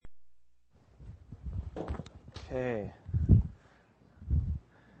Okay. Let's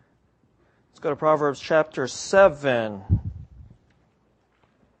go to Proverbs chapter 7.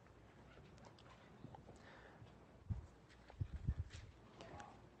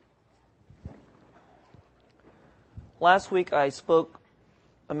 Last week I spoke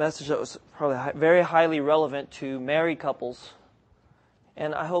a message that was probably very highly relevant to married couples,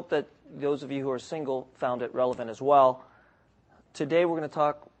 and I hope that those of you who are single found it relevant as well. Today we're going to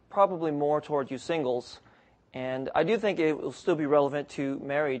talk probably more toward you singles, and I do think it will still be relevant to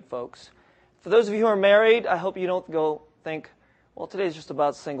married folks. For those of you who are married, I hope you don't go think, well, today's just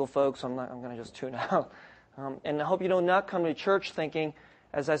about single folks, I'm going to just tune out. And I hope you do not come to church thinking,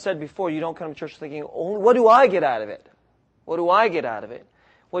 as I said before, you don't come to church thinking, oh, what do I get out of it? What do I get out of it?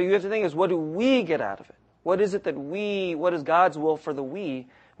 What you have to think is, what do we get out of it? What is it that what is God's will for the we?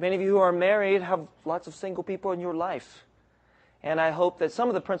 Many of you who are married have lots of single people in your life. And I hope that some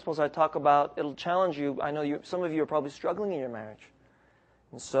of the principles I talk about, it'll challenge you. I know some of you are probably struggling in your marriage.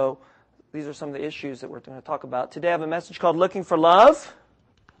 And so these are some of the issues that we're going to talk about. Today I have a message called Looking for Love.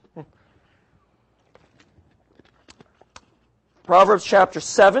 Proverbs chapter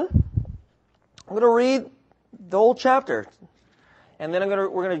 7. I'm going to read the whole chapter. And then we're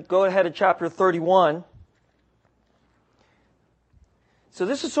going to go ahead to chapter 31. So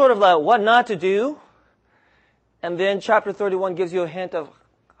this is sort of like what not to do. And then chapter 31 gives you a hint of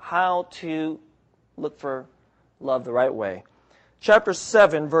how to look for love the right way. Chapter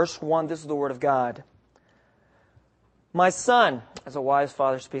 7, verse 1, this is the word of God. My son, as a wise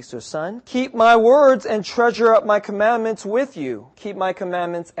father speaks to a son, keep my words and treasure up my commandments with you. Keep my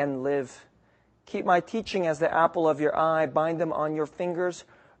commandments and live. Keep my teaching as the apple of your eye. Bind them on your fingers.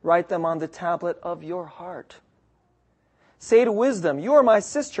 Write them on the tablet of your heart. Say to wisdom, you are my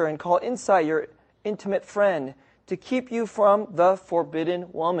sister, and call insight your intimate friend, to keep you from the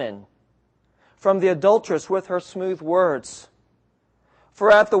forbidden woman, from the adulteress with her smooth words. For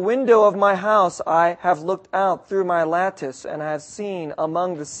at the window of my house I have looked out through my lattice, and I have seen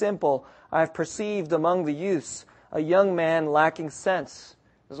among the simple, I have perceived among the youths, a young man lacking sense.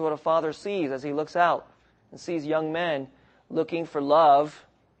 This is what a father sees as he looks out and sees young men looking for love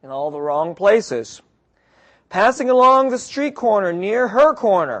in all the wrong places. Passing along the street near her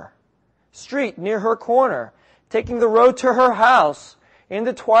corner, taking the road to her house, in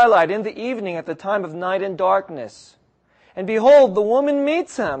the twilight, in the evening, at the time of night and darkness. And behold, the woman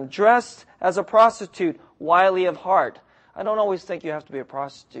meets him, dressed as a prostitute, wily of heart. I don't always think you have to be a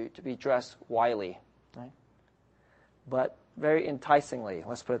prostitute to be dressed wily, right? But very enticingly,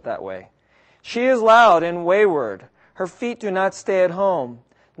 let's put it that way. She is loud and wayward. Her feet do not stay at home.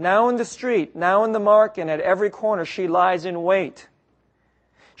 Now in the street, now in the market, and at every corner she lies in wait.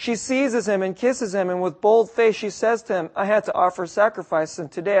 She seizes him and kisses him, and with bold face she says to him, I had to offer sacrifice,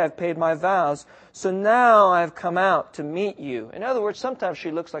 and today I've paid my vows, so now I've come out to meet you. In other words, sometimes she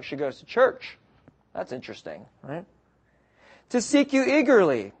looks like she goes to church. That's interesting, right? To seek you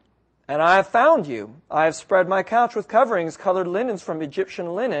eagerly, and I have found you. I have spread my couch with coverings, colored linens from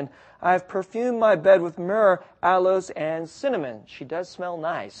Egyptian linen. I have perfumed my bed with myrrh, aloes, and cinnamon. She does smell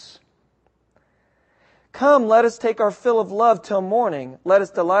nice. Come, let us take our fill of love till morning. Let us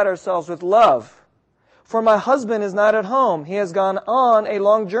delight ourselves with love. For my husband is not at home. He has gone on a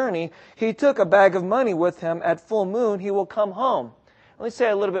long journey. He took a bag of money with him. At full moon he will come home. Let me say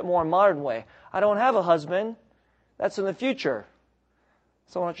it a little bit more modern way. I don't have a husband. That's in the future.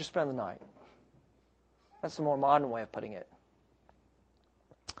 So why don't you spend the night? That's the more modern way of putting it.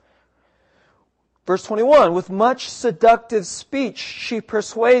 Verse 21, with much seductive speech she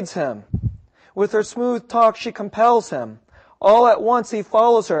persuades him. With her smooth talk she compels him. All at once he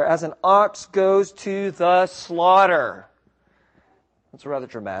follows her as an ox goes to the slaughter. That's rather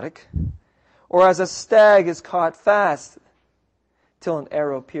dramatic. Or as a stag is caught fast till an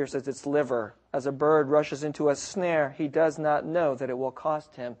arrow pierces its liver. As a bird rushes into a snare, he does not know that it will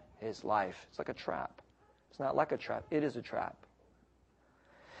cost him his life. It's like a trap. It's not like a trap. It is a trap.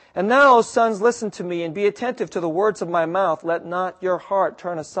 And now, O sons, listen to me and be attentive to the words of my mouth. Let not your heart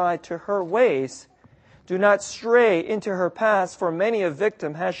turn aside to her ways. Do not stray into her paths, for many a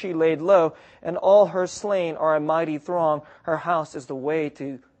victim has she laid low, and all her slain are a mighty throng. Her house is the way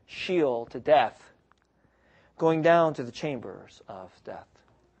to Sheol, to death, going down to the chambers of death.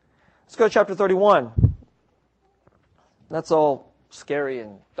 Let's go to chapter 31. That's all scary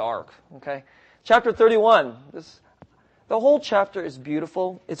and dark, okay? Chapter 31. The whole chapter is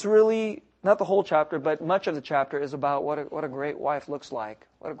beautiful. It's really, not the whole chapter, but much of the chapter is about what a great wife looks like,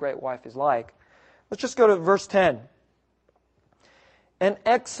 what a great wife is like. Let's just go to verse 10. An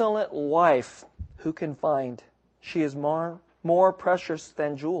excellent wife who can find? She is more precious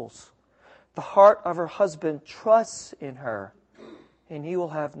than jewels. The heart of her husband trusts in her, and he will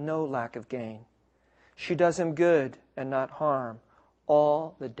have no lack of gain. She does him good and not harm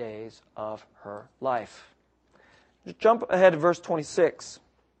all the days of her life. Just jump ahead to verse 26.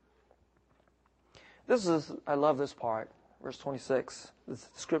 I love this part. Verse 26, the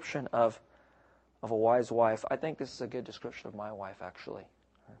description of a wise wife. I think this is a good description of my wife, actually.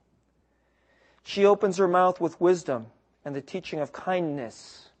 She opens her mouth with wisdom, and the teaching of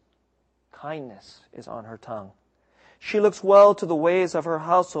kindness is on her tongue. She looks well to the ways of her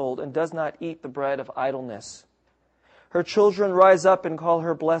household and does not eat the bread of idleness. Her children rise up and call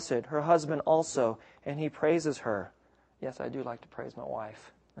her blessed, her husband also, and he praises her. Yes, I do like to praise my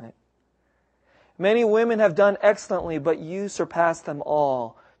wife. Right? Many women have done excellently, but you surpass them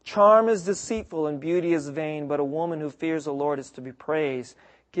all. Charm is deceitful and beauty is vain, but a woman who fears the Lord is to be praised.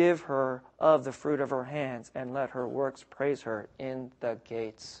 Give her of the fruit of her hands, and let her works praise her in the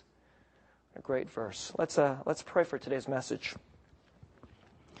gates. A great verse. Let's pray for today's message.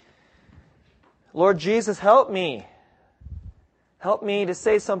 Lord Jesus, help me. Help me to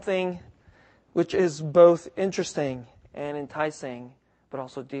say something which is both interesting and enticing, but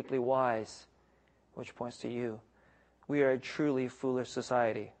also deeply wise, which points to you. We are a truly foolish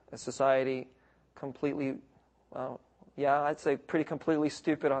society. A society completely, I'd say pretty completely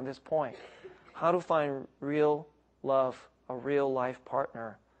stupid on this point. How to find real love, a real life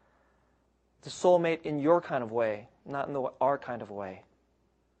partner, the soulmate in your kind of way, not in our kind of way.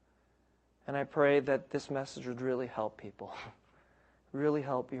 And I pray that this message would really help people, really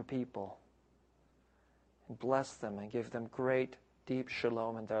help your people, and bless them and give them great, deep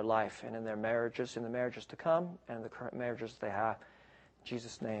shalom in their life and in their marriages, in the marriages to come, and in the current marriages they have. In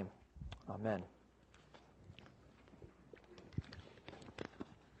Jesus' name, amen.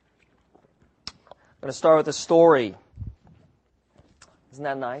 I'm going to start with a story. Isn't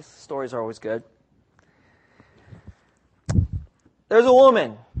that nice? Stories are always good. There's a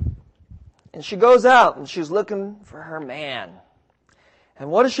woman, and she goes out, and she's looking for her man. And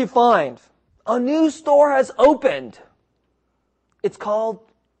what does she find? A new store has opened. It's called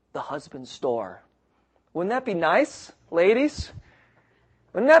the husband store. Wouldn't that be nice, ladies?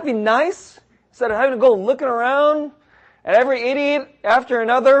 Wouldn't that be nice? Instead of having to go looking around at every idiot after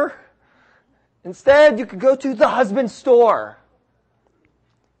another, instead you could go to the husband store.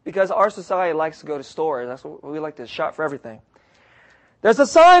 Because our society likes to go to stores. That's what we like to shop for everything. There's a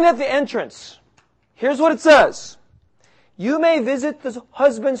sign at the entrance. Here's what it says. You may visit the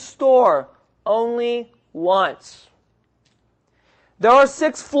husband's store only once. There are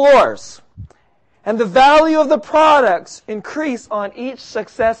 6 floors, and the value of the products increase on each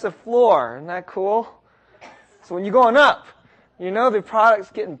successive floor. Isn't that cool? So when you're going up, you know the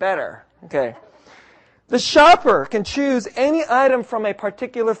product's getting better. Okay. The shopper can choose any item from a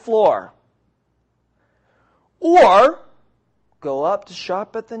particular floor, or go up to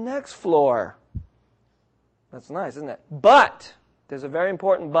shop at the next floor. That's nice, isn't it? But, there's a very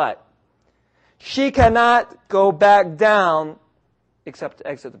important but. She cannot go back down except to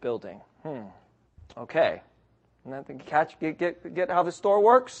exit the building. Okay. Get how the store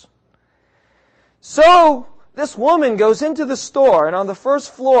works? So, this woman goes into the store, and on the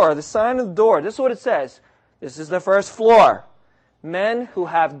first floor, the sign of the door, this is what it says. This is the first floor. Men who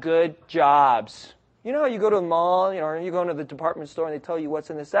have good jobs. You know how you go to the mall, or you go into the department store and they tell you what's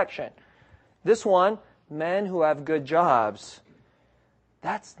in the section. This one, men who have good jobs.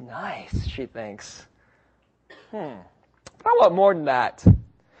 That's nice, she thinks. I want more than that.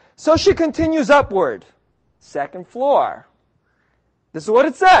 So she continues upward. Second floor. This is what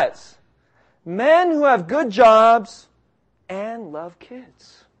it says. Men who have good jobs and love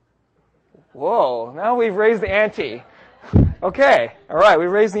kids. Whoa, now we've raised the ante. Okay, all right,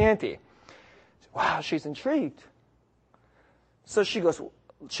 we've raised the ante. Wow, she's intrigued. So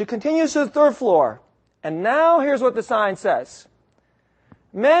she continues to the third floor. And now here's what the sign says.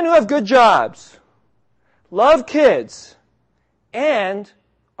 Men who have good jobs, love kids, and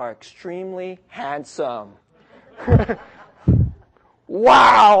are extremely handsome.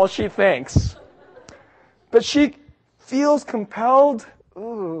 Wow, she thinks. But she feels compelled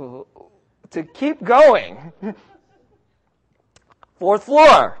to keep going. Fourth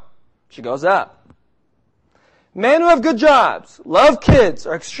floor. She goes up. Men who have good jobs, love kids,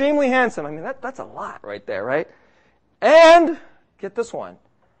 are extremely handsome. I mean, that's a lot right there, right? And, get this one,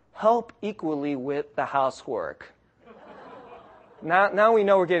 help equally with the housework. Now we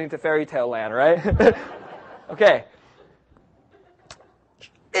know we're getting to fairy tale land, right? Okay.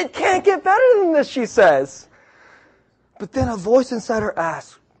 It can't get better than this, she says. But then a voice inside her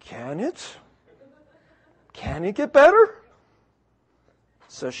asks, can it? Can it get better?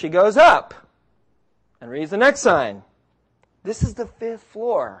 So she goes up and reads the next sign. This is the 5th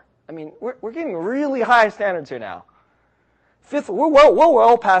floor. I mean, we're getting really high standards here now. We're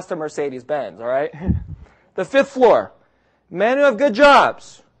well past the Mercedes-Benz, all right? The 5th floor. Men who have good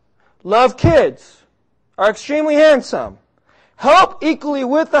jobs, love kids, are extremely handsome, help equally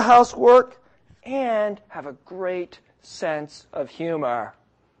with the housework, and have a great sense of humor.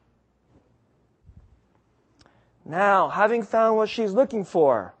 Now, having found what she's looking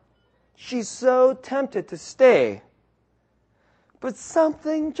for, she's so tempted to stay. But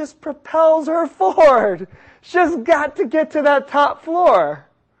something just propels her forward. She's got to get to that top floor.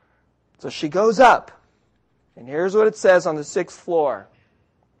 So she goes up. And here's what it says on the 6th floor.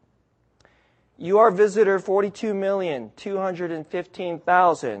 You are visitor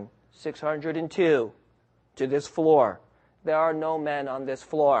 42,215,602 to this floor. There are no men on this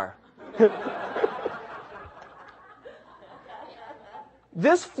floor.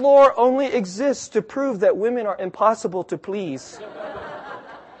 This floor only exists to prove that women are impossible to please.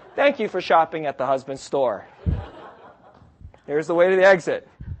 Thank you for shopping at the husband's store. Here's the way to the exit.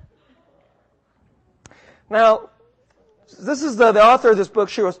 Now, this is the author of this book.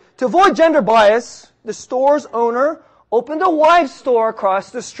 She goes, to avoid gender bias, the store's owner opened a wives' store across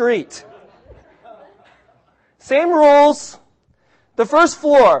the street. Same rules. The first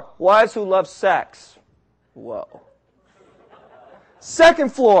floor, wives who love sex. Whoa.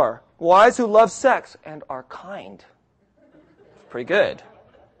 Second floor, wives who love sex and are kind. Pretty good.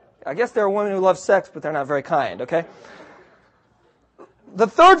 I guess there are women who love sex, but they're not very kind, okay? The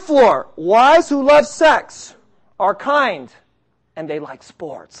third floor, wives who love sex, are kind, and they like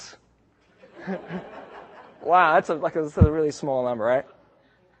sports. Wow, that's a really small number, right?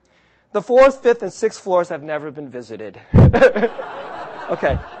 The 4th, 5th, and 6th floors have never been visited.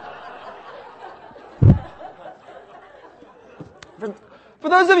 Okay. For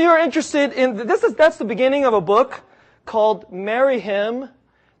those of you who are interested in that's the beginning of a book called Marry Him,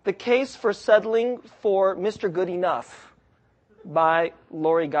 The Case for Settling for Mr. Good Enough by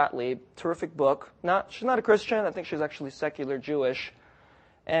Lori Gottlieb. Terrific book. She's not a Christian. I think she's actually secular Jewish.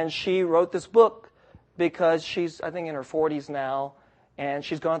 And she wrote this book because she's, I think, in her 40s now, and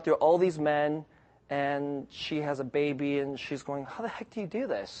she's gone through all these men, and she has a baby, and she's going, how the heck do you do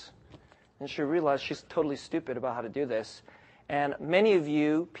this? And she realized she's totally stupid about how to do this. And many of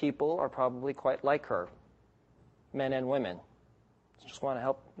you people are probably quite like her, men and women. Just want to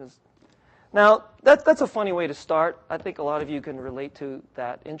help. Now, that's a funny way to start. I think a lot of you can relate to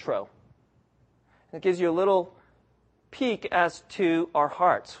that intro. It gives you a little peek as to our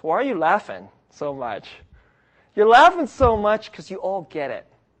hearts. Why are you laughing so much? You're laughing so much because you all get it.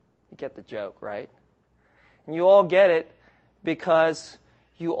 You get the joke, right? And you all get it because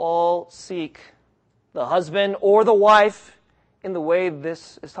you all seek the husband or the wife in the way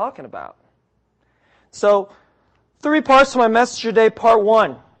this is talking about. So, 3 parts to my message today. Part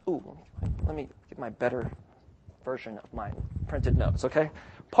 1. Ooh, let me get my better version of my printed notes, okay?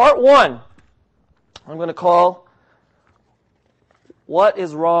 Part 1, I'm going to call What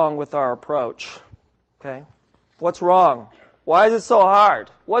is Wrong with Our Approach? Okay? What's wrong? Why is it so hard?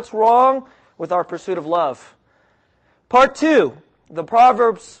 What's wrong with our pursuit of love? Part 2, the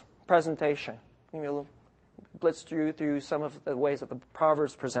Proverbs presentation. Give me a little blitz through some of the ways that the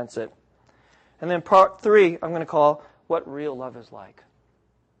Proverbs presents it. And then part 3, I'm going to call What Real Love is Like.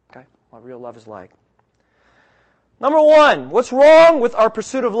 Okay? What real love is like. Number 1, what's wrong with our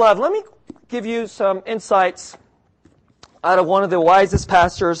pursuit of love? Let me give you some insights out of one of the wisest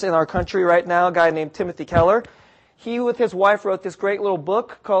pastors in our country right now, a guy named Timothy Keller. He, with his wife, wrote this great little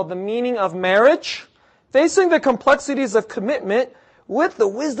book called The Meaning of Marriage, Facing the Complexities of Commitment with the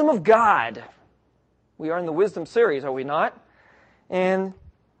Wisdom of God. We are in the Wisdom series, are we not? And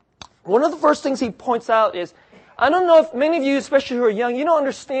one of the first things he points out is, I don't know if many of you, especially who are young, you don't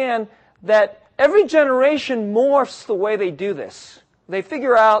understand that every generation morphs the way they do this. They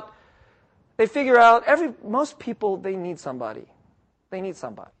figure out, most people, they need somebody. They need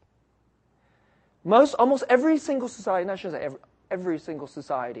somebody. Almost every single society, not just every single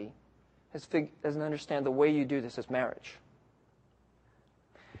society, doesn't understand the way you do this is marriage.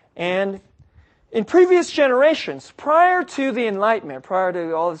 And in previous generations, prior to the Enlightenment, prior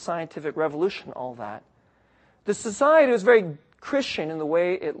to all the scientific revolution, all that, the society was very Christian in the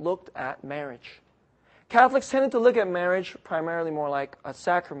way it looked at marriage. Catholics tended to look at marriage primarily more like a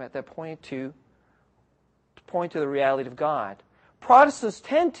sacrament that point to the reality of God. Protestants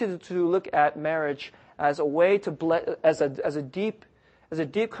tend to look at marriage as a way to as a deep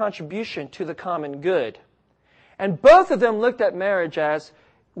contribution to the common good. And both of them looked at marriage as,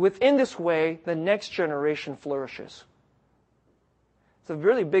 within this way, the next generation flourishes. a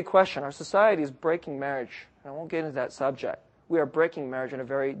really big question. Our society is breaking marriage. I won't get into that subject. We are breaking marriage in a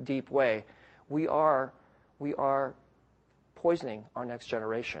very deep way. We are poisoning our next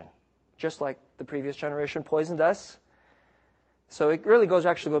generation, just like the previous generation poisoned us. So it really goes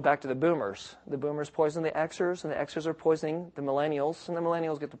back to the boomers. The boomers poison the Xers, and the Xers are poisoning the millennials, and the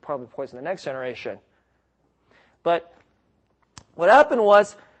millennials get to probably poison the next generation. But what happened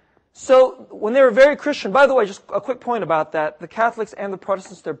was, so when they were very Christian, by the way, just a quick point about that, the Catholics and the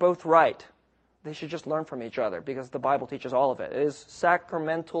Protestants, they're both right. They should just learn from each other because the Bible teaches all of it. It is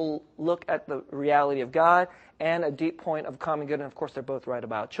sacramental look at the reality of God and a deep point of common good, and of course they're both right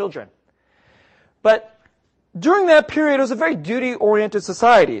about children. But during that period, it was a very duty-oriented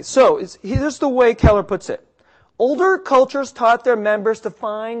society. So here's the way Keller puts it. Older cultures taught their members to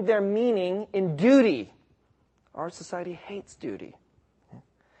find their meaning in duty. Our society hates duty.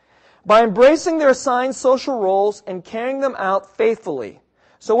 By embracing their assigned social roles and carrying them out faithfully.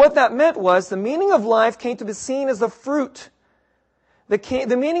 So what that meant was the meaning of life came to be seen as the fruit.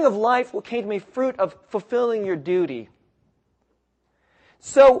 The meaning of life came to be fruit of fulfilling your duty.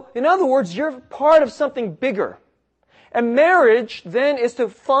 So, in other words, you're part of something bigger. And marriage then is to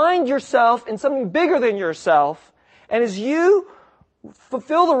find yourself in something bigger than yourself. And as you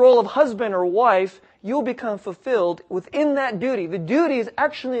fulfill the role of husband or wife, you'll become fulfilled within that duty. The duty is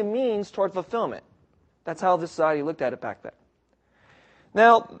actually a means toward fulfillment. That's how the society looked at it back then.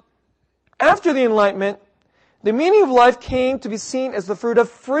 Now, after the Enlightenment, the meaning of life came to be seen as the fruit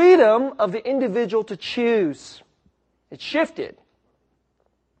of freedom of the individual to choose. It shifted.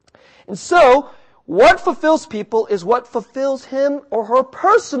 And so, what fulfills people is what fulfills him or her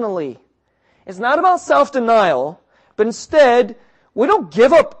personally. It's not about self-denial, but instead, we don't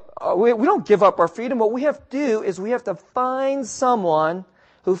give up our freedom. What we have to do is we have to find someone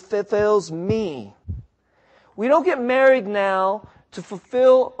who fulfills me. We don't get married now to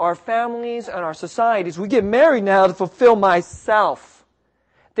fulfill our families and our societies. We get married now to fulfill myself.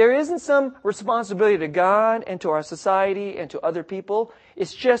 There isn't some responsibility to God and to our society and to other people.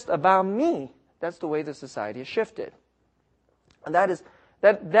 It's just about me. That's the way the society has shifted. And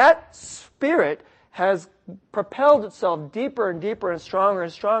that spirit has propelled itself deeper and deeper and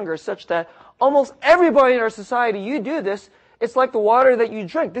stronger such that almost everybody in our society, you do this, it's like the water that you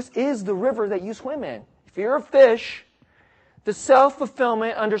drink. This is the river that you swim in. If you're a fish, the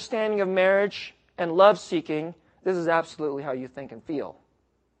self-fulfillment, understanding of marriage and love-seeking, this is absolutely how you think and feel.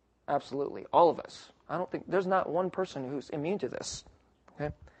 Absolutely. All of us. I don't think, there's not one person who's immune to this.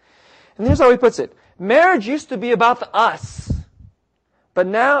 Okay? And here's how he puts it. Marriage used to be about the us, but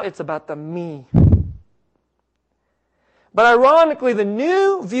now it's about the me. But ironically, the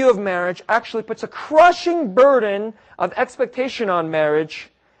new view of marriage actually puts a crushing burden of expectation on marriage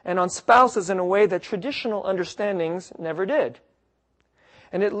and on spouses in a way that traditional understandings never did.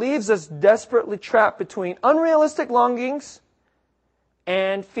 And it leaves us desperately trapped between unrealistic longings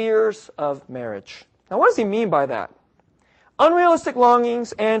and fears of marriage. Now, what does he mean by that? Unrealistic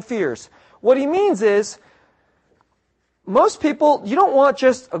longings and fears. What he means is, most people, you don't want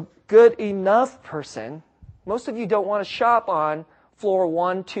just a good enough person. Most of you don't want to shop on floor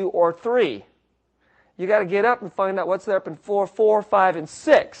 1, 2, or 3. You got to get up and find out what's there up in floor 4, 5, and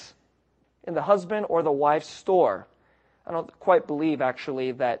 6 in the husband or the wife's store. I don't quite believe,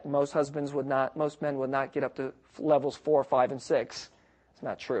 actually, that most men would not get up to levels 4, 5, and 6. It's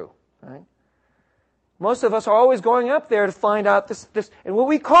not true, right? Most of us are always going up there to find out this, and what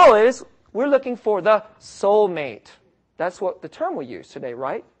we call it is, we're looking for the soulmate. That's what the term we use today,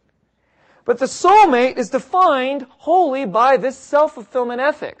 right? But the soulmate is defined wholly by this self-fulfillment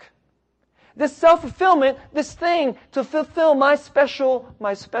ethic. This self-fulfillment, this thing to fulfill my special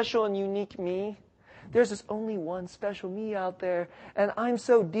and unique me. There's this only one special me out there, and I'm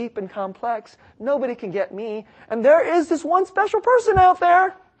so deep and complex, nobody can get me. And there is this one special person out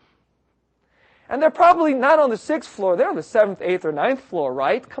there. And they're probably not on the 6th floor, they're on the 7th, 8th, or 9th floor,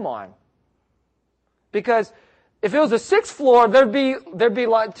 right? Come on. Because if it was the 6th floor, there'd be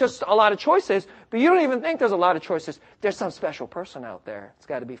just a lot of choices, but you don't even think there's a lot of choices. There's some special person out there. It's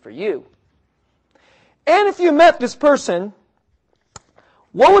got to be for you. And if you met this person,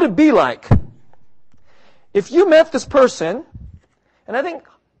 what would it be like? If you met this person, and I think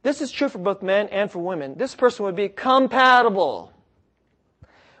this is true for both men and for women, this person would be compatible.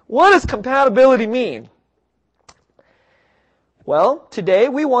 What does compatibility mean? Well, today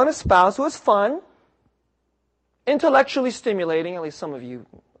we want a spouse who is fun, intellectually stimulating, at least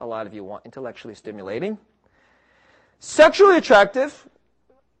a lot of you want intellectually stimulating, sexually attractive,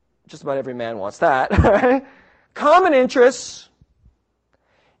 just about every man wants that, right? Common interests,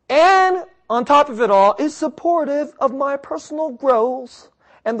 and on top of it all, is supportive of my personal growth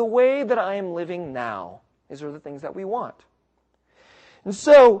and the way that I am living now. These are the things that we want. And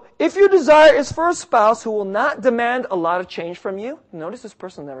so, if your desire is for a spouse who will not demand a lot of change from you, notice this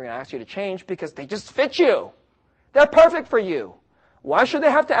person is never going to ask you to change because they just fit you. They're perfect for you. Why should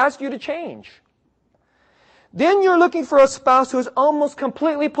they have to ask you to change? Then you're looking for a spouse who is almost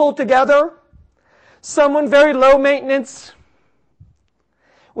completely pulled together, someone very low maintenance,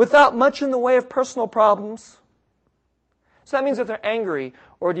 without much in the way of personal problems. So that means if they're angry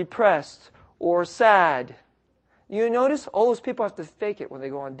or depressed or sad, you notice all those people have to fake it when they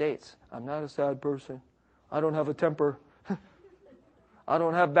go on dates. I'm not a sad person. I don't have a temper. I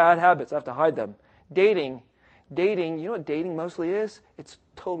don't have bad habits. I have to hide them. Dating, you know what dating mostly is? It's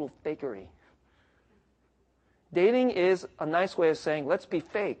total fakery. Dating is a nice way of saying, let's be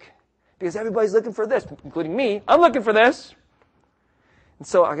fake. Because everybody's looking for this, including me. I'm looking for this. And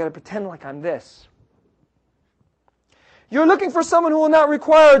so I got to pretend like I'm this. You're looking for someone who will not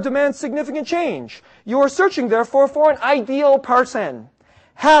require or demand significant change. You are searching, therefore, for an ideal person.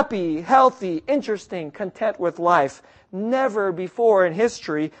 Happy, healthy, interesting, content with life. Never before in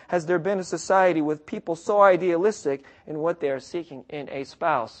history has there been a society with people so idealistic in what they are seeking in a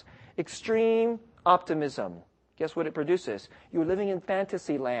spouse. Extreme optimism. Guess what it produces? You're living in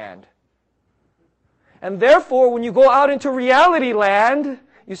fantasy land. And therefore, when you go out into reality land,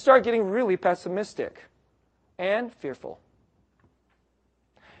 you start getting really pessimistic and fearful.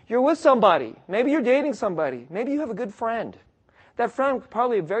 You're with somebody. Maybe you're dating somebody. Maybe you have a good friend. That friend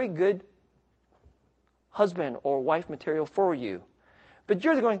probably a very good husband or wife material for you. But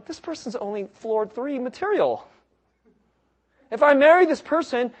you're going, this person's only floor 3 material. If I marry this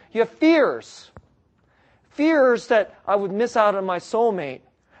person, you have fears. Fears that I would miss out on my soulmate.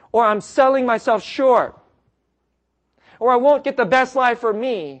 Or I'm selling myself short. Or I won't get the best life for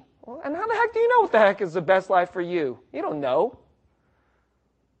me. And how the heck do you know what the heck is the best life for you? You don't know.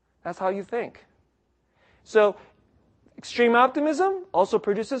 That's how you think. So, extreme optimism also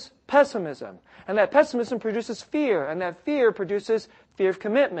produces pessimism. And that pessimism produces fear. And that fear produces fear of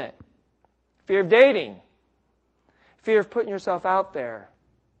commitment. Fear of dating. Fear of putting yourself out there.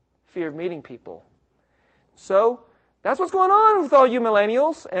 Fear of meeting people. So, that's what's going on with all you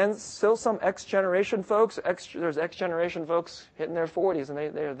millennials and still some X-generation folks. There's X-generation folks hitting their 40s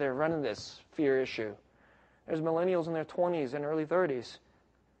and they're running this fear issue. There's millennials in their 20s and early 30s.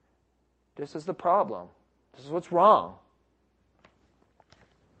 This is the problem. This is what's wrong.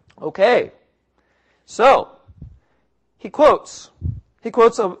 Okay. So, he quotes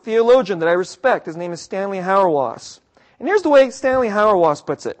a theologian that I respect. His name is Stanley Hauerwas. And here's the way Stanley Hauerwas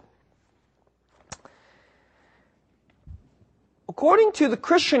puts it. According to the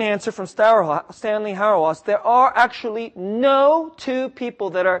Christian answer from Stanley Hauerwas, there are actually no two people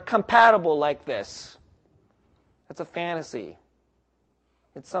that are compatible like this. That's a fantasy.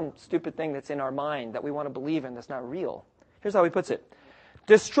 It's some stupid thing that's in our mind that we want to believe in that's not real. Here's how he puts it.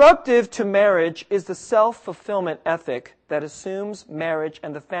 Destructive to marriage is the self-fulfillment ethic that assumes marriage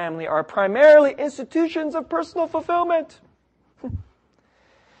and the family are primarily institutions of personal fulfillment,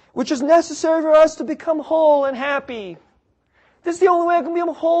 which is necessary for us to become whole and happy. This is the only way I can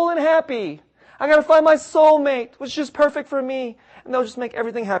become whole and happy. I got to find my soulmate, which is just perfect for me, and they'll just make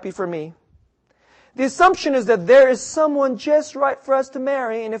everything happy for me. The assumption is that there is someone just right for us to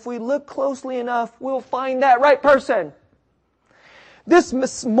marry, and if we look closely enough, we'll find that right person.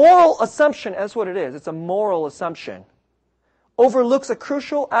 This moral assumption, that's what it is. It's a moral assumption. Overlooks a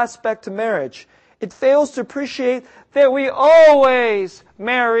crucial aspect to marriage. It fails to appreciate that we always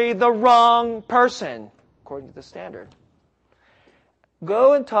marry the wrong person, according to the standard.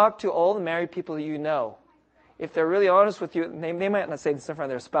 Go and talk to all the married people that you know. If they're really honest with you, they might not say this in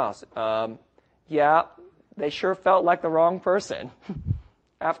front of their spouse. Yeah, they sure felt like the wrong person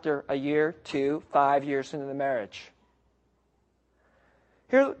after a year, 2, 5 years into the marriage.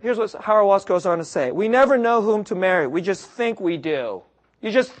 Here's what Hauerwas goes on to say. We never know whom to marry. We just think we do.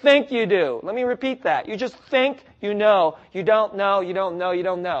 You just think you do. Let me repeat that. You just think you know. You don't know, you don't know, you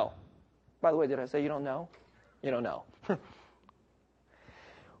don't know. By the way, did I say you don't know? You don't know.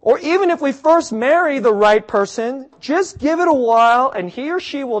 Or even if we first marry the right person, just give it a while and he or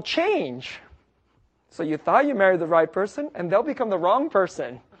she will change. So you thought you married the right person and they'll become the wrong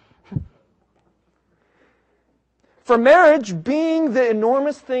person. For marriage, being the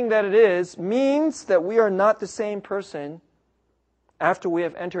enormous thing that it is, means that we are not the same person after we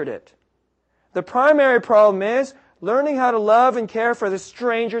have entered it. The primary problem is learning how to love and care for the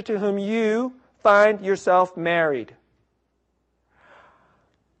stranger to whom you find yourself married.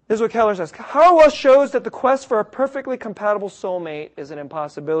 This is what Keller says. Hauerwas shows that the quest for a perfectly compatible soulmate is an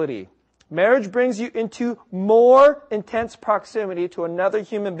impossibility. Marriage brings you into more intense proximity to another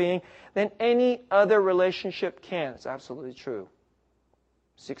human being than any other relationship can. It's absolutely true.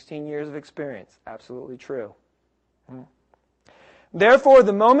 16 years of experience. Absolutely true. Therefore,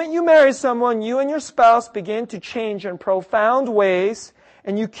 the moment you marry someone, you and your spouse begin to change in profound ways,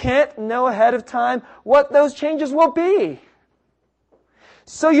 and you can't know ahead of time what those changes will be.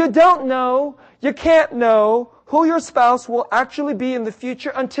 So you don't know, you can't know who your spouse will actually be in the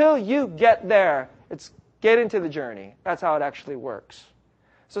future until you get there. It's get into the journey. That's how it actually works.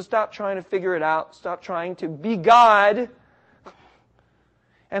 So stop trying to figure it out. Stop trying to be God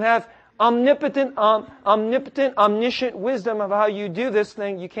and have omnipotent, omniscient wisdom of how you do this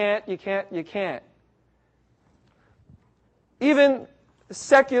thing. You can't. Even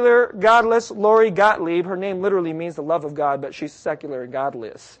secular, godless Lori Gottlieb, her name literally means the love of God, but she's secular and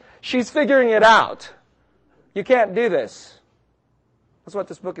godless. She's figuring it out. You can't do this. That's what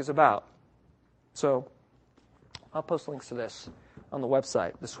this book is about. So, I'll post links to this on the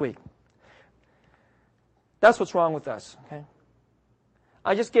website this week. That's what's wrong with us, okay?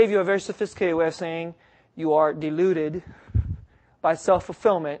 I just gave you a very sophisticated way of saying you are deluded by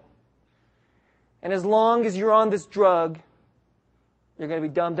self-fulfillment. And as long as you're on this drug, you're going to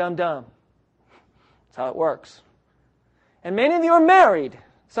be dumb. That's how it works. And many of you are married.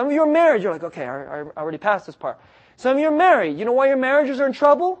 Some of you are married. You're like, okay, I already passed this part. Some of you are married. You know why your marriages are in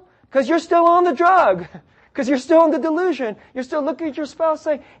trouble? Because you're still on the drug. Because you're still in the delusion. You're still looking at your spouse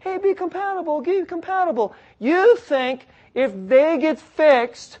saying, hey, be compatible. You think if they get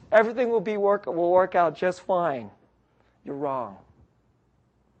fixed, everything will work out just fine. You're wrong.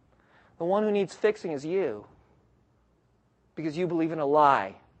 The one who needs fixing is you. Because you believe in a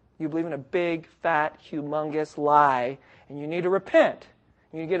lie. You believe in a big, fat, humongous lie. And you need to repent.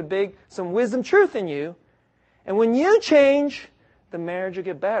 You need to get some wisdom truth in you. And when you change, the marriage will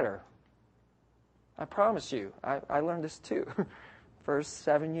get better. I promise you. I learned this too. First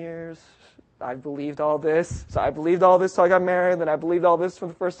 7 years, I believed all this. So I believed all this till I got married. Then I believed all this for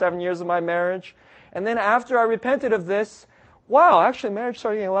the first 7 years of my marriage. And then after I repented of this, wow, actually marriage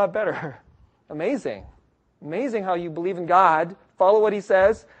started getting a lot better. Amazing. Amazing how you believe in God, follow what He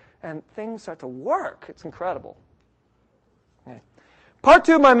says, and things start to work. It's incredible. Okay. Part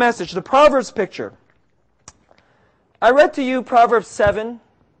 2 of my message, the Proverbs picture. I read to you Proverbs 7,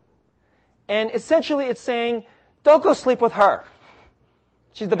 and essentially it's saying, don't go sleep with her.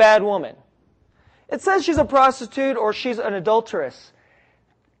 She's the bad woman. It says she's a prostitute or she's an adulteress.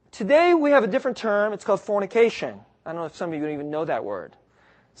 Today we have a different term. It's called fornication. I don't know if some of you don't even know that word.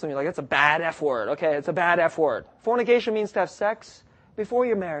 Some of you are like, that's a bad F word. Okay, it's a bad F word. Fornication means to have sex before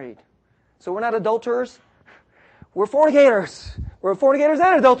you're married. So we're not adulterers. We're fornicators. We're fornicators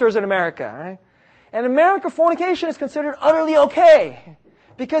and adulterers in America. Right? And in America, fornication is considered utterly okay.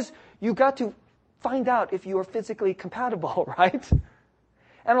 Because you got to find out if you are physically compatible, right?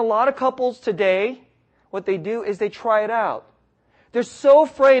 And a lot of couples today, what they do is they try it out. They're so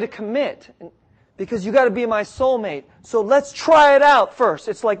afraid to commit because you got to be my soulmate. So let's try it out first.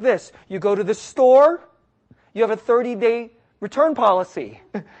 It's like this. You go to the store. You have a 30-day return policy.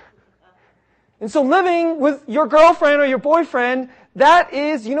 And so living with your girlfriend or your boyfriend, that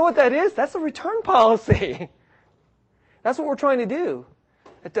is, you know what that is? That's a return policy. That's what we're trying to do.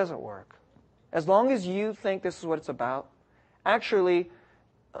 It doesn't work. As long as you think this is what it's about, actually,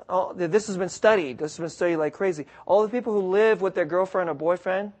 this has been studied. This has been studied like crazy. All the people who live with their girlfriend or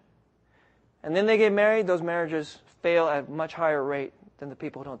boyfriend, and then they get married, those marriages fail at a much higher rate than the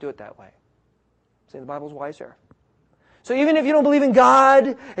people who don't do it that way. See, the Bible's wise here. So even if you don't believe in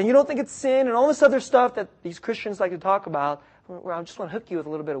God, and you don't think it's sin, and all this other stuff that these Christians like to talk about, I just want to hook you with a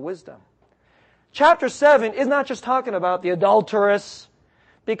little bit of wisdom. Chapter 7 is not just talking about the adulteress,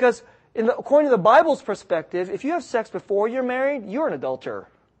 because according to the Bible's perspective, if you have sex before you're married, you're an adulterer.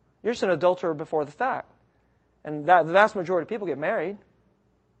 You're just an adulterer before the fact. And the vast majority of people get married.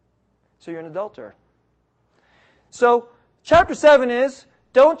 So you're an adulterer. So chapter 7 is,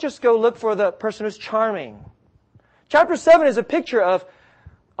 don't just go look for the person who's charming. Chapter 7 is a picture of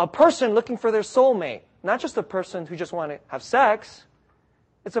a person looking for their soulmate. Not just a person who just wants to have sex.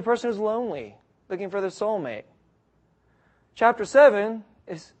 It's a person who's lonely, looking for their soulmate. Chapter 7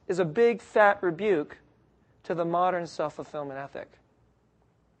 is a big fat rebuke to the modern self-fulfillment ethic.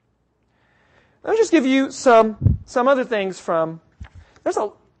 Let me just give you some other things from...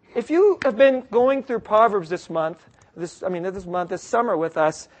 If you have been going through Proverbs this summer with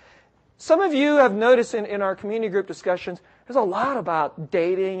us, some of you have noticed in our community group discussions, there's a lot about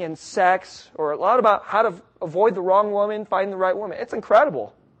dating and sex, or a lot about how to avoid the wrong woman, find the right woman. It's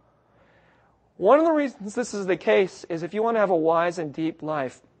incredible. One of the reasons this is the case is if you want to have a wise and deep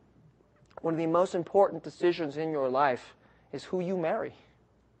life, one of the most important decisions in your life is who you marry,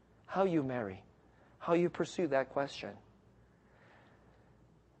 how you marry, how you pursue that question.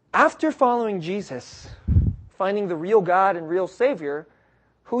 After following Jesus, finding the real God and real Savior,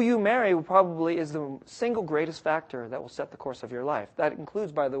 who you marry probably is the single greatest factor that will set the course of your life. That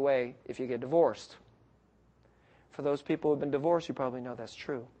includes, by the way, if you get divorced. For those people who have been divorced, you probably know that's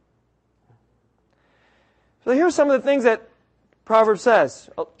true. So here's some of the things that Proverbs says.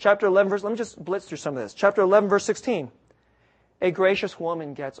 Chapter 11, verse, let me just blitz through some of this. Chapter 11, verse 16. A gracious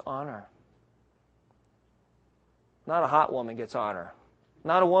woman gets honor. Not a hot woman gets honor.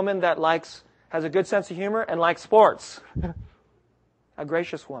 Not a woman that has a good sense of humor and likes sports. A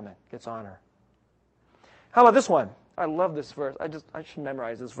gracious woman gets honor. How about this one? I love this verse. I should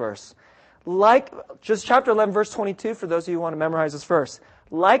memorize this verse. Just chapter 11, verse 22, for those of you who want to memorize this verse.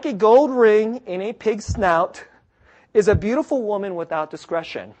 Like a gold ring in a pig's snout is a beautiful woman without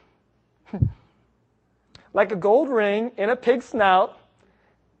discretion. Like a gold ring in a pig's snout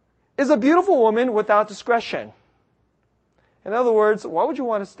is a beautiful woman without discretion. In other words, why would you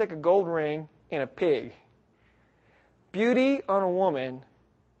want to stick a gold ring in a pig? Beauty on a woman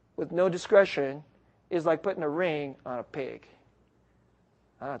with no discretion is like putting a ring on a pig.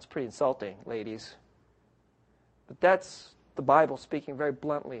 It's pretty insulting, ladies. But that's the Bible speaking very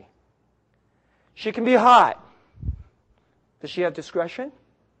bluntly. She can be hot. Does she have discretion?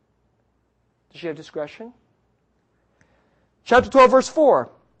 Does she have discretion? Chapter 12, verse 4.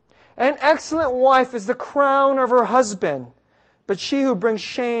 An excellent wife is the crown of her husband, but she who brings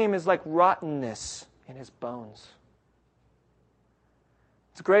shame is like rottenness in his bones.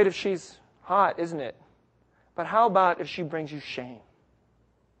 It's great if she's hot, isn't it? But how about if she brings you shame?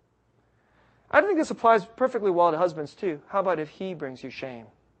 I think this applies perfectly well to husbands too. How about if he brings you shame?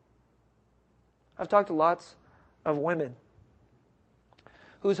 I've talked to lots of women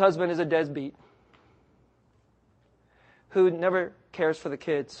whose husband is a deadbeat, who never cares for the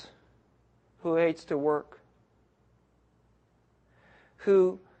kids, who hates to work,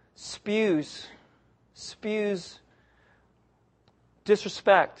 who spews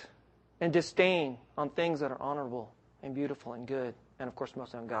disrespect and disdain on things that are honorable and beautiful and good, and of course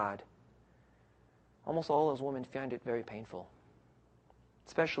most on God. Almost all those women find it very painful,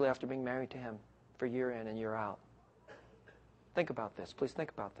 especially after being married to him for year in and year out. Think about this. Please think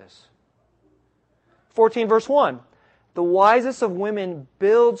about this. 14 verse 1. The wisest of women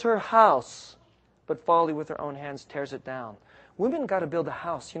builds her house, but folly with her own hands tears it down. Women got to build a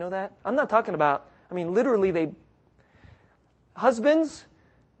house. You know that? I'm not talking about, literally husbands,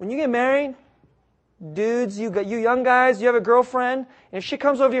 when you get married, dudes, you young guys, you have a girlfriend, and if she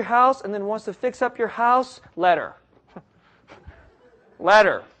comes over to your house and then wants to fix up your house, let her. Let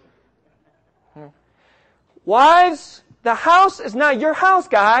her. Wives, the house is not your house,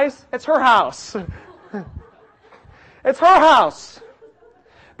 guys. It's her house. It's her house.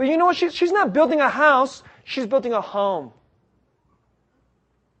 But you know what? She's not building a house. She's building a home.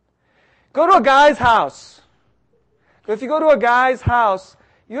 Go to a guy's house. If you go to a guy's house,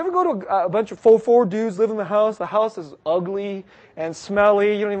 you ever go to a bunch of four dudes live in the house? The house is ugly and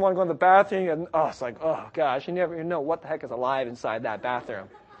smelly. You don't even want to go in the bathroom. And, it's like, oh gosh, you never even know what the heck is alive inside that bathroom.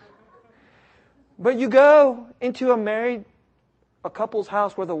 But you go into a couple's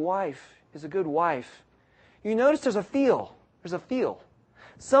house where the wife is a good wife. You notice there's a feel. There's a feel.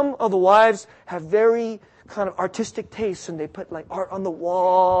 Some of the wives have very kind of artistic tastes, and they put like art on the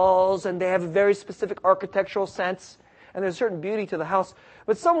walls, and they have a very specific architectural sense, and there's a certain beauty to the house.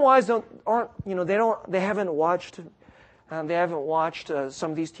 But some wives they haven't watched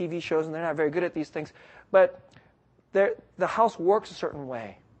some of these TV shows, and they're not very good at these things. But the house works a certain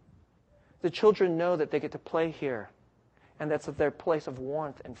way. The children know that they get to play here, and that's their place of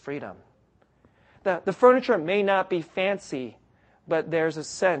warmth and freedom. The furniture may not be fancy, but there's a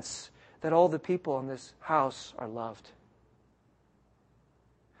sense that all the people in this house are loved.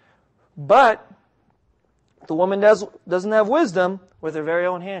 But the woman doesn't have wisdom. With her very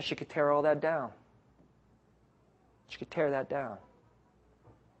own hands, she could tear all that down. She could tear that down.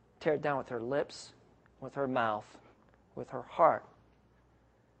 Tear it down with her lips, with her mouth, with her heart.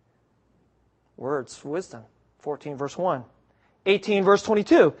 Words, wisdom. 14 verse 1. 18 verse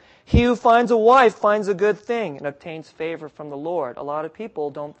 22. He who finds a wife finds a good thing and obtains favor from the Lord. A lot of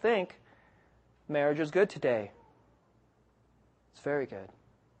people don't think marriage is good today. It's very good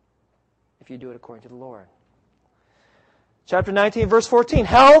if you do it according to the Lord. Chapter 19, verse 14.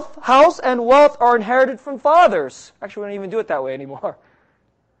 Health, house, and wealth are inherited from fathers. Actually, we don't even do it that way anymore.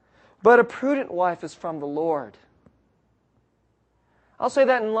 But a prudent wife is from the Lord. I'll say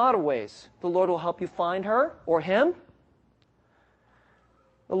that in a lot of ways. The Lord will help you find her or him.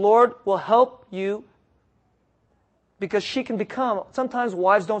 The Lord will help you because she can become, sometimes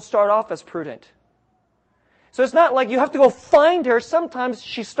wives don't start off as prudent. So it's not like you have to go find her. Sometimes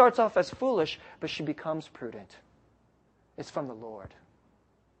she starts off as foolish, but she becomes prudent. It's from the Lord.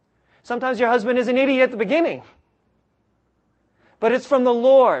 Sometimes your husband is an idiot at the beginning, but it's from the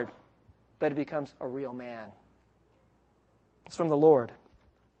Lord that he becomes a real man. It's from the Lord.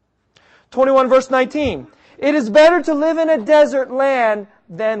 21 verse 19. It is better to live in a desert land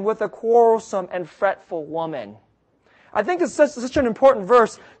than with a quarrelsome and fretful woman. I think it's such an important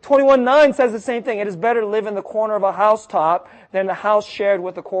verse. 21:9 says the same thing. It is better to live in the corner of a housetop than the house shared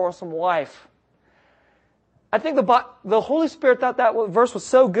with a quarrelsome wife. I think the Holy Spirit thought that verse was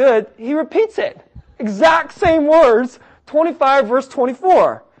so good, He repeats it. Exact same words, 25 verse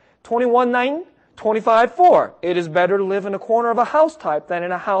 24. 21:9, 25:4. It is better to live in a corner of a housetop than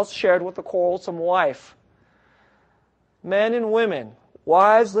in a house shared with a quarrelsome wife. Men and women,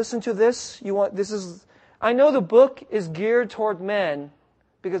 wives, listen to this. I know the book is geared toward men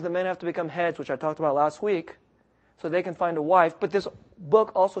because the men have to become heads, which I talked about last week, so they can find a wife. But this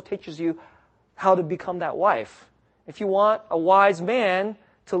book also teaches you how to become that wife. If you want a wise man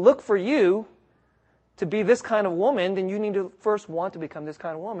to look for you to be this kind of woman, then you need to first want to become this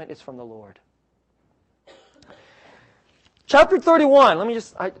kind of woman. It's from the Lord. Chapter 31.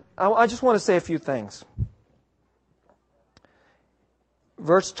 I just want to say a few things.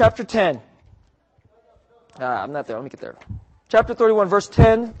 Chapter 10. I'm not there. Let me get there. Chapter 31, verse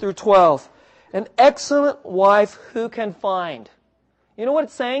 10 through 12. An excellent wife who can find? You know what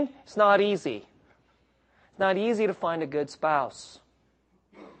it's saying? It's not easy. It's not easy to find a good spouse.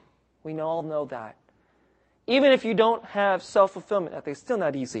 We all know that. Even if you don't have self-fulfillment, I think it's still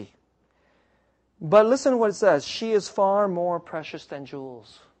not easy. But listen to what it says. She is far more precious than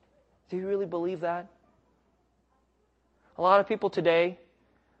jewels. Do you really believe that? A lot of people today,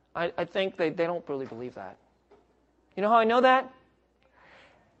 I think they don't really believe that. You know how I know that?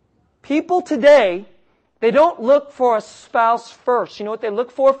 People today, they don't look for a spouse first. You know what they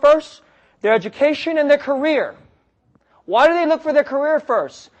look for first? Their education and their career. Why do they look for their career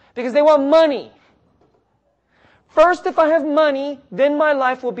first? Because they want money. First, if I have money, then my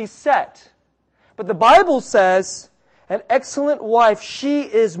life will be set. But the Bible says, an excellent wife, she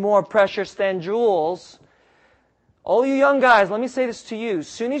is more precious than jewels. All you young guys, let me say this to you. As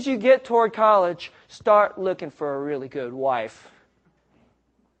soon as you get toward college, start looking for a really good wife.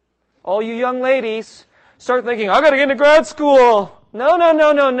 All you young ladies, start thinking, I got to get into grad school. No.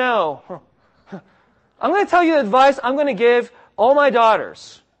 I'm going to tell you the advice I'm going to give all my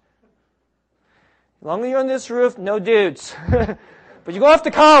daughters. As long as you're on this roof, no dudes. But you go off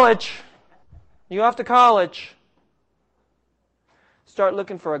to college. Start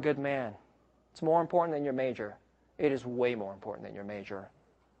looking for a good man. It's more important than your major. It is way more important than your major.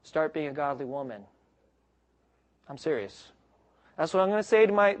 Start being a godly woman. I'm serious. That's what I'm going to say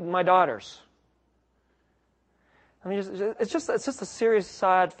to my daughters. I mean, it's just a serious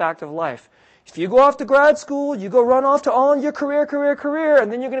sad fact of life. If you go off to grad school, you go run off to all your career,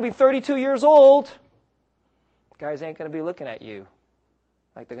 and then you're going to be 32 years old, guys ain't going to be looking at you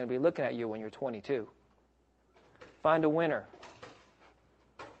like they're going to be looking at you when you're 22. Find a winner.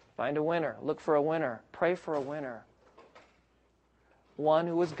 Look for a winner. Pray for a winner. One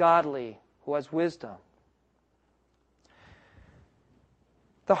who is godly, who has wisdom.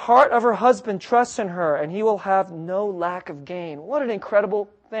 The heart of her husband trusts in her, and he will have no lack of gain. What an incredible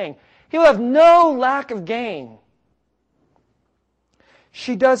thing. He will have no lack of gain.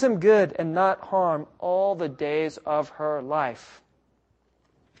 She does him good and not harm all the days of her life.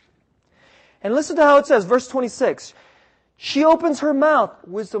 And listen to how it says, verse 26. She opens her mouth,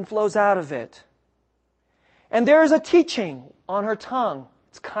 wisdom flows out of it. And there is a teaching on her tongue.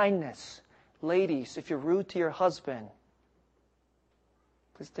 It's kindness. Ladies, if you're rude to your husband,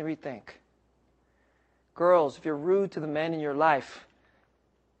 please rethink. Girls, if you're rude to the men in your life,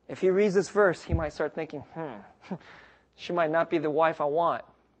 if he reads this verse, he might start thinking, she might not be the wife I want.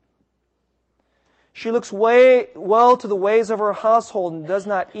 She looks well to the ways of her household and does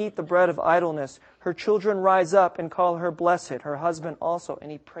not eat the bread of idleness. Her children rise up and call her blessed, her husband also, and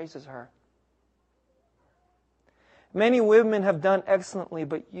he praises her. Many women have done excellently,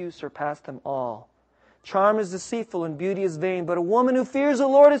 but you surpass them all. Charm is deceitful and beauty is vain, but a woman who fears the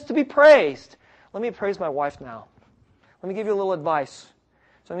Lord is to be praised. Let me praise my wife now. Let me give you a little advice.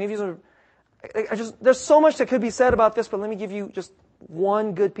 So I'm going to give you there's so much that could be said about this, but let me give you just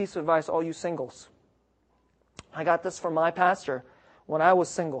one good piece of advice, all you singles. I got this from my pastor when I was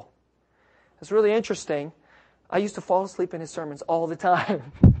single. It's really interesting. I used to fall asleep in his sermons all the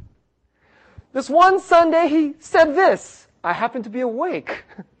time. This one Sunday he said this, I happened to be awake.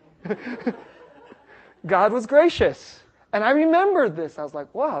 God was gracious. And I remembered this. I was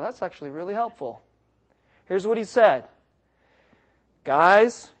like, wow, that's actually really helpful. Here's what he said.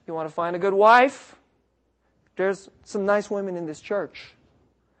 Guys, you want to find a good wife? There's some nice women in this church.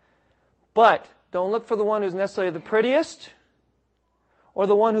 But don't look for the one who's necessarily the prettiest, or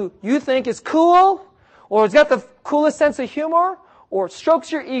the one who you think is cool, or has got the coolest sense of humor, or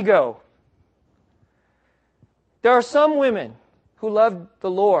strokes your ego. There are some women who love the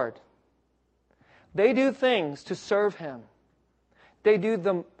Lord. They do things to serve Him. They do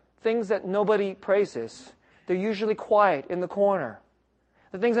the things that nobody praises. They're usually quiet in the corner.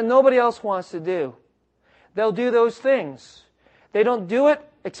 The things that nobody else wants to do. They'll do those things. They don't do it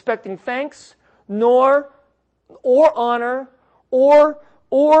expecting thanks, or honor, or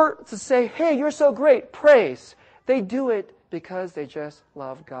to say, hey, you're so great, praise. They do it because they just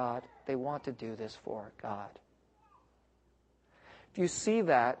love God. They want to do this for God. If you see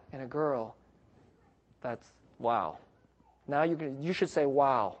that in a girl, that's wow. Now you should say,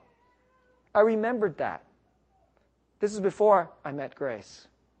 wow. I remembered that. This is before I met Grace.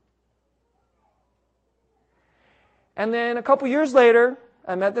 And then a couple years later,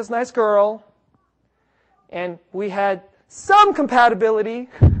 I met this nice girl, and we had some compatibility,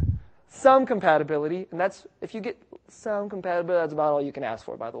 and that's, if you get some compatibility, that's about all you can ask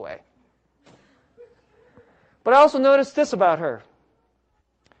for, by the way. But I also noticed this about her.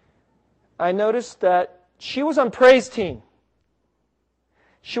 I noticed that she was on praise team.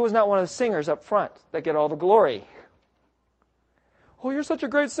 She was not one of the singers up front that get all the glory. Oh, you're such a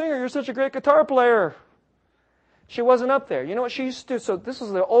great singer. You're such a great guitar player. She wasn't up there. You know what she used to do? So this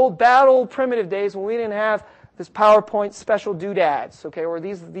was the old bad old primitive days when we didn't have this PowerPoint special doodads, okay, or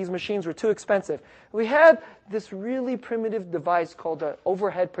these machines were too expensive. We had this really primitive device called an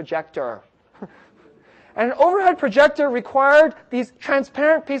overhead projector. And an overhead projector required these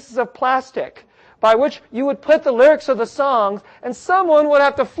transparent pieces of plastic by which you would put the lyrics of the songs, and someone would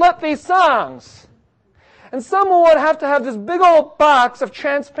have to flip these songs. And someone would have to have this big old box of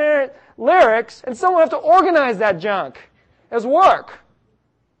transparent lyrics, and someone would have to organize that junk. It was work.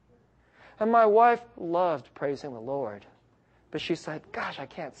 And my wife loved praising the Lord. But she said, gosh, I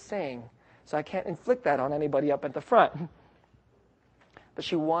can't sing, so I can't inflict that on anybody up at the front. But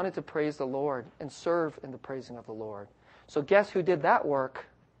she wanted to praise the Lord and serve in the praising of the Lord. So guess who did that work?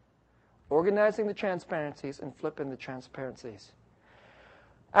 Organizing the transparencies and flipping the transparencies.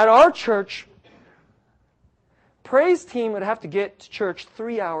 At our church, praise team would have to get to church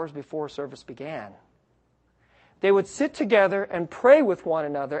 3 hours before service began. They would sit together and pray with one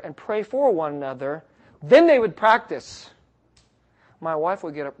another and pray for one another. Then they would practice. My wife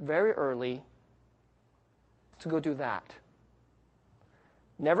would get up very early to go do that.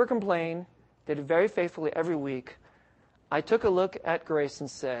 Never complained. Did it very faithfully every week. I took a look at Grace and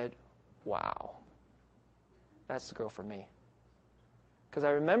said, wow, that's the girl for me. Because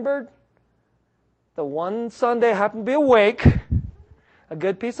I remembered the one Sunday I happened to be awake, a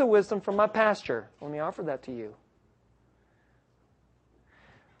good piece of wisdom from my pastor. Let me offer that to you.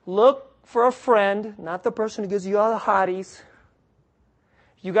 Look for a friend, not the person who gives you all the hotties.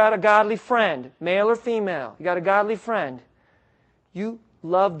 You got a godly friend, male or female. You got a godly friend. You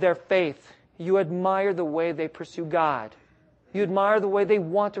love their faith. You admire the way they pursue God. You admire the way they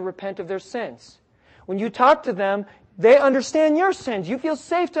want to repent of their sins. When you talk to them, they understand your sins. You feel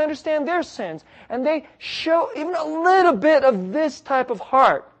safe to understand their sins. And they show even a little bit of this type of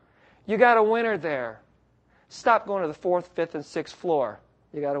heart. You got a winner there. Stop going to the 4th, 5th, and 6th floor.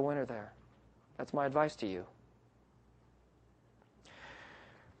 You got a winner there. That's my advice to you.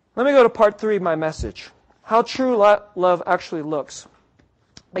 Let me go to part 3 of my message. How true love actually looks.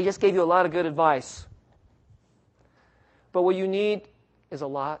 I just gave you a lot of good advice. But what you need is a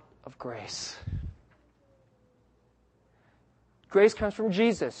lot of grace. Grace comes from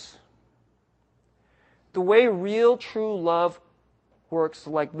Jesus. The way real, true love works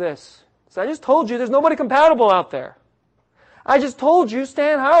like this. So I just told you there's nobody compatible out there. I just told you,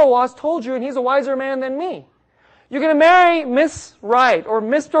 Stan Hauerwas told you, and he's a wiser man than me. You're going to marry Miss Right or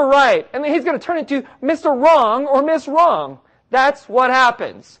Mr. Right, and then he's going to turn into Mr. Wrong or Miss Wrong. That's what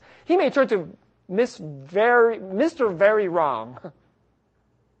happens. He may turn to Mr. Very Wrong.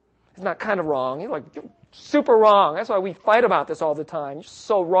 He's not kind of wrong. He's like super wrong. That's why we fight about this all the time. You're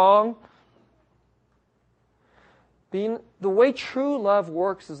so wrong. The way true love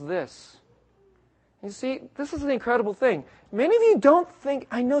works is this. You see, this is an incredible thing. Many of you don't think,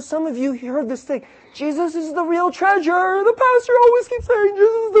 I know some of you heard this thing, Jesus is the real treasure. The pastor always keeps saying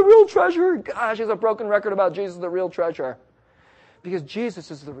Jesus is the real treasure. Gosh, he's a broken record about Jesus is the real treasure. Because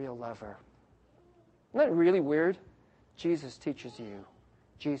Jesus is the real lover. Isn't that really weird? Jesus teaches you.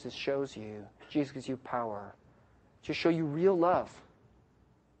 Jesus shows you. Jesus gives you power to show you real love.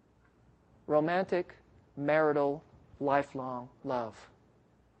 Romantic, marital, lifelong love.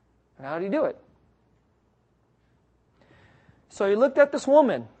 And how do you do it? So he looked at this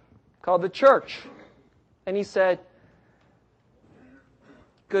woman called the church, and he said,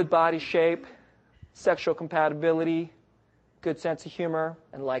 good body shape, sexual compatibility, good sense of humor,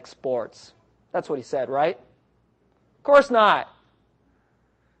 and like sports. That's what he said, right? Of course not.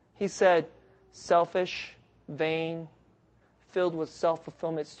 He said, selfish, vain, filled with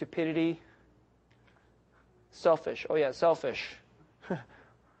self-fulfillment, stupidity. Selfish. Oh yeah, selfish.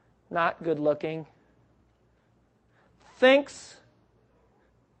 Not good looking. Thinks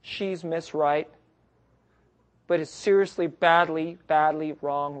she's Miss Right, but is seriously badly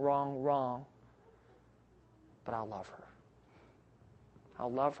wrong. But I'll love her.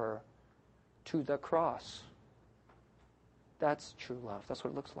 I'll love her to the cross. That's true love. That's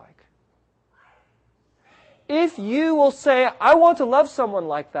what it looks like. If you will say, I want to love someone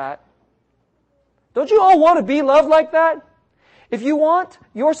like that, don't you all want to be loved like that? If you want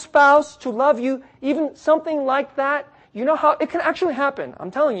your spouse to love you, even something like that, you know how it can actually happen. I'm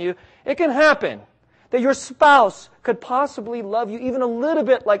telling you, it can happen that your spouse could possibly love you even a little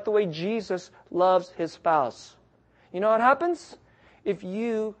bit like the way Jesus loves his spouse. You know what happens? If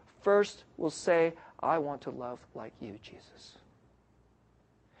you first will say, I want to love like you, Jesus.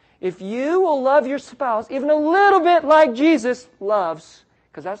 If you will love your spouse even a little bit like Jesus loves,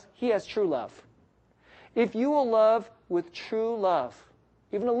 because he has true love. If you will love with true love,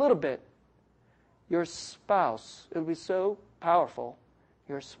 even a little bit, your spouse, it'll be so powerful,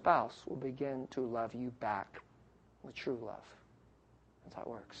 your spouse will begin to love you back with true love. That's how it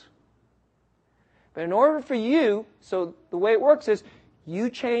works. But in order for you, so the way it works is, you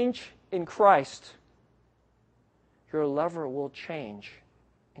change in Christ, your lover will change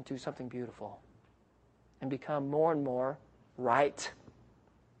into something beautiful and become more and more right.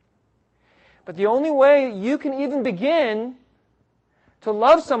 But the only way you can even begin to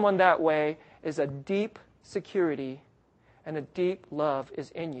love someone that way is a deep security and a deep love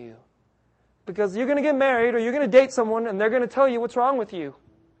is in you. Because you're going to get married or you're going to date someone and they're going to tell you what's wrong with you.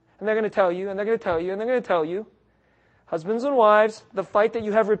 And they're going to tell you, and they're going to tell you, and they're going to tell you. Husbands and wives, the fight that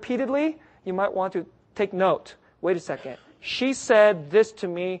you have repeatedly, you might want to take note. Wait a second. She said this to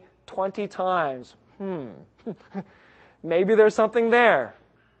me 20 times. Maybe there's something there.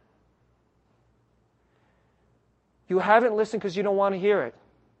 You haven't listened because you don't want to hear it.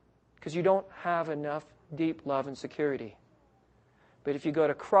 Because you don't have enough deep love and security. But if you go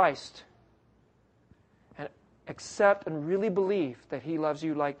to Christ and accept and really believe that He loves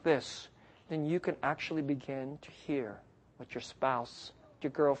you like this, then you can actually begin to hear what your spouse,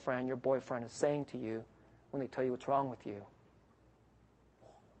 your girlfriend, your boyfriend is saying to you when they tell you what's wrong with you.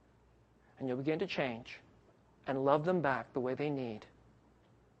 And you'll begin to change and love them back the way they need.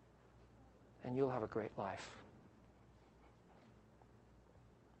 And you'll have a great life.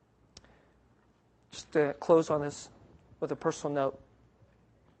 Just to close on this with a personal note.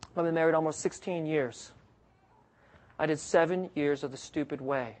 I've been married almost 16 years. I did 7 years of the stupid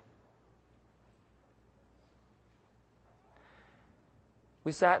way.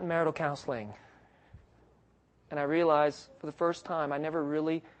 We sat in marital counseling, and I realized for the first time I never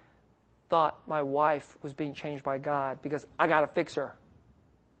really thought my wife was being changed by God because I got to fix her.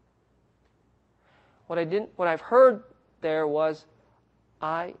 What I've heard there was,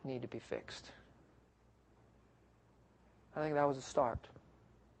 I need to be fixed. I think that was a start.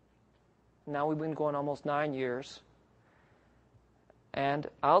 Now we've been going almost 9 years. And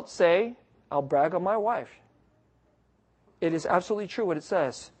I'll brag on my wife. It is absolutely true what it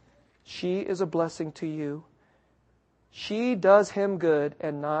says. She is a blessing to you. She does him good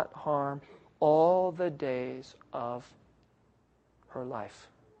and not harm all the days of her life.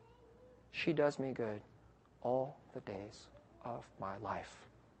 She does me good all the days of my life.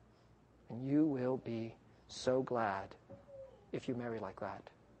 And you will be so glad if you marry like that.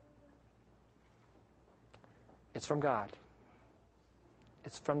 It's from God.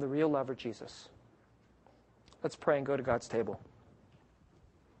 It's from the real lover, Jesus. Let's pray and go to God's table.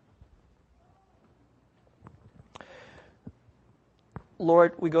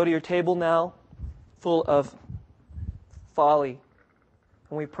 Lord, we go to your table now full of folly,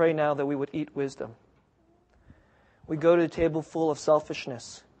 and we pray now that we would eat wisdom. We go to the table full of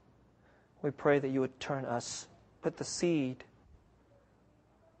selfishness. We pray that you would turn us, put the seed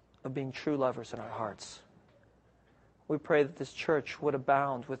of being true lovers in our hearts. We pray that this church would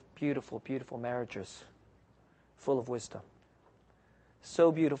abound with beautiful, beautiful marriages full of wisdom. So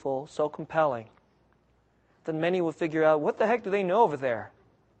beautiful, so compelling, then many will figure out, what the heck do they know over there?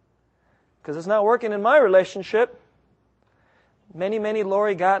 Because it's not working in my relationship. Many, many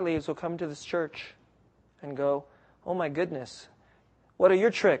Lori Gottliebs will come to this church and go, oh my goodness, what are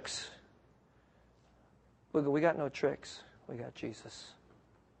your tricks? We got no tricks. We got Jesus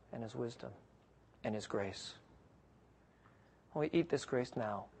and His wisdom and His grace. When we eat this grace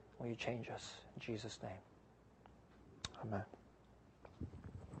now, will you change us? In Jesus' name. Amen.